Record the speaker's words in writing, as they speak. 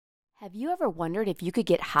Have you ever wondered if you could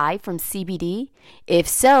get high from CBD? If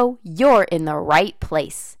so, you're in the right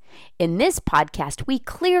place. In this podcast, we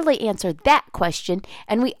clearly answer that question,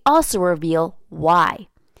 and we also reveal why.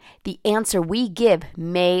 The answer we give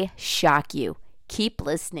may shock you. Keep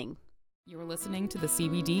listening. You're listening to the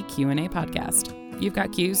CBD Q&A podcast. You've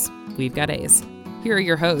got Q's, we've got A's. Here are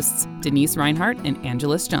your hosts, Denise Reinhardt and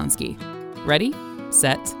Angela Stonsky. Ready,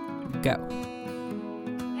 set, go.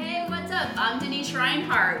 I'm Denise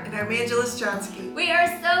Reinhardt. And I'm Angela Stonsky. We are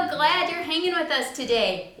so glad you're hanging with us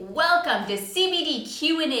today. Welcome to CBD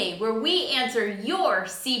Q&A, where we answer your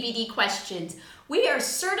CBD questions. We are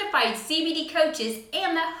certified CBD coaches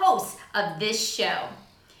and the hosts of this show.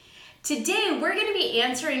 Today, we're going to be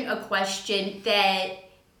answering a question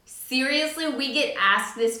that, seriously, we get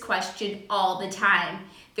asked this question all the time.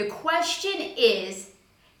 The question is,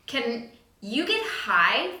 can you get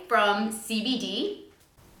high from CBD?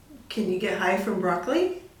 Can you get high from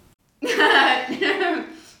broccoli?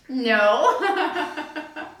 No.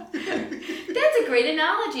 That's a great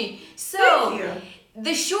analogy. So, Thank you.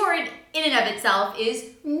 The short in and of itself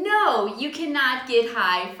is no, you cannot get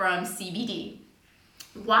high from CBD.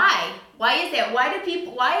 Why? Why is that? Why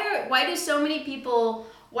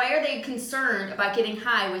are they concerned about getting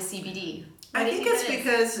high with CBD? I think it's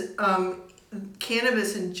because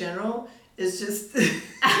cannabis in general is just...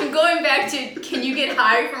 I'm going back to, can you get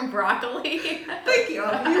high from broccoli? Thank you.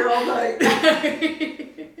 I'm here all night.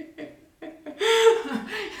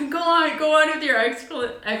 Go on with your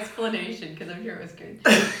explanation, because I'm sure it was good.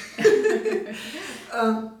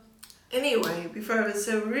 Anyway, before I was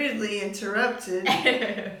so rudely interrupted,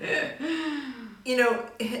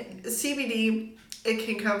 CBD,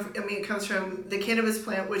 it comes from the cannabis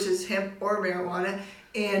plant, which is hemp or marijuana,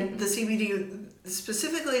 and the CBD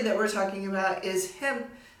specifically that we're talking about is hemp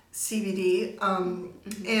CBD,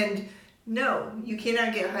 and no, you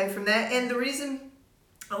cannot get high from that. And the reason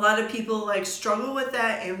a lot of people struggle with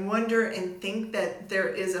that and wonder and think that there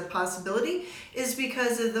is a possibility is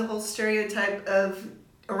because of the whole stereotype of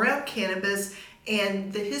around cannabis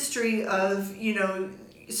and the history of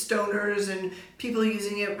stoners and people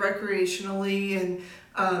using it recreationally, and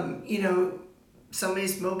somebody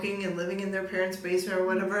smoking and living in their parents' basement or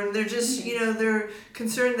whatever, and they're just they're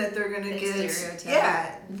concerned that they're going to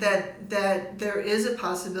that there is a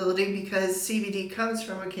possibility because CBD comes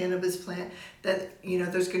from a cannabis plant that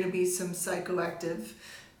there's going to be some psychoactive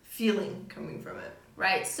feeling coming from it.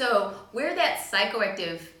 Right. So where that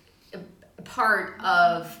psychoactive part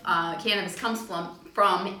of cannabis comes from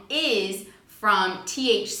is from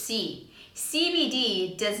THC.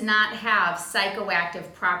 CBD does not have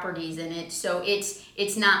psychoactive properties in it, so it's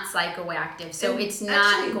not psychoactive, so it's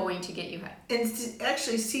not going to get you high. And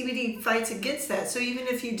actually, CBD fights against that. So even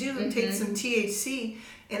if you do take some THC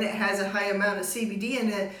and it has a high amount of CBD in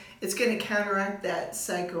it, it's going to counteract that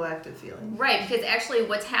psychoactive feeling. Right, because actually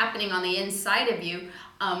what's happening on the inside of you,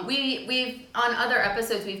 we've on other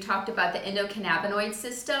episodes we've talked about the endocannabinoid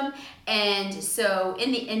system, and so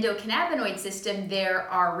in the endocannabinoid system there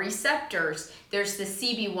are receptors. There's the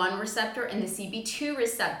CB1 receptor and the CB2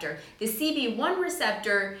 receptor. The CB1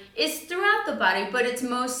 receptor is throughout the body, but it's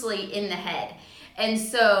mostly in the head. And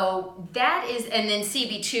so that is, and then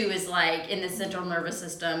CB2 is in the central nervous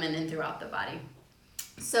system and then throughout the body.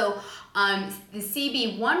 So the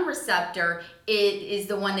CB1 receptor is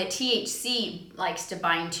the one that THC likes to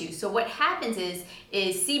bind to. So what happens is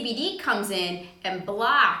CBD comes in and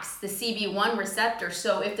blocks the CB1 receptor.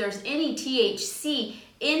 So if there's any THC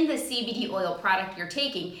in the CBD oil product you're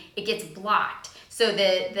taking, it gets blocked. So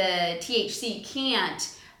the THC can't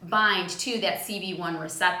bind to that CB1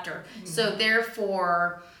 receptor. Mm-hmm. So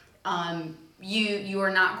therefore, you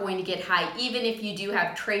are not going to get high, even if you do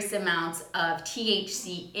have trace amounts of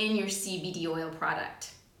THC in your CBD oil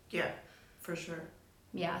product. Yeah, for sure.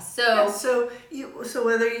 Yeah. So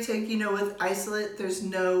whether you take with isolate, there's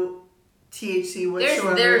no THC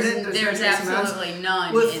whatsoever. There's absolutely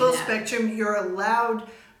none. With full spectrum, you're allowed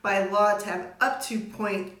by law to have up to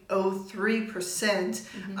 0.03%.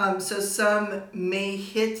 Mm-hmm. So some may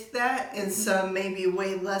hit that and some may be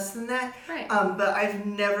way less than that. Right. But I've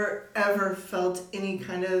never ever felt any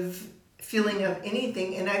kind of feeling of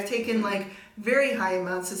anything. And I've taken very high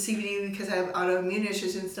amounts of CBD because I have autoimmune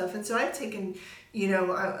issues and stuff. And so I've taken,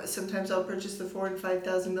 sometimes I'll purchase the 4,000 and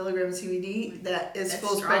 5,000 milligrams CBD that is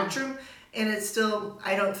full spectrum. And it's still,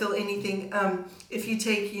 I don't feel anything. If you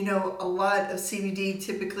take, a lot of CBD,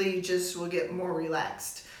 typically you just will get more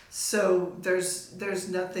relaxed. So there's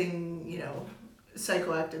nothing,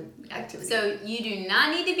 psychoactive activity. So you do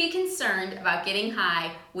not need to be concerned about getting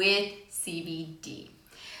high with CBD.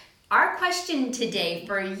 Our question today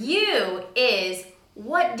for you is,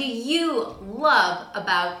 What do you love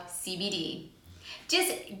about CBD?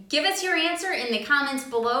 Just give us your answer in the comments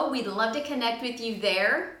below. We'd love to connect with you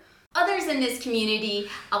there. Others in this community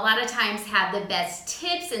a lot of times have the best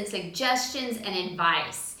tips and suggestions and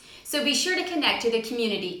advice. So be sure to connect to the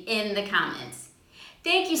community in the comments.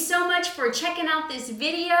 Thank you so much for checking out this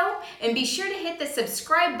video, and be sure to hit the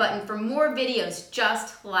subscribe button for more videos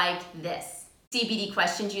just like this. CBD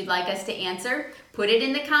questions you'd like us to answer? Put it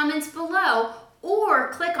in the comments below, or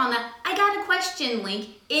click on the I Got a Question link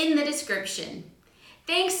in the description.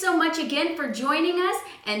 Thanks so much again for joining us.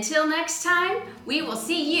 Until next time, we will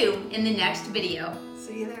see you in the next video.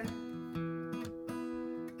 See you there.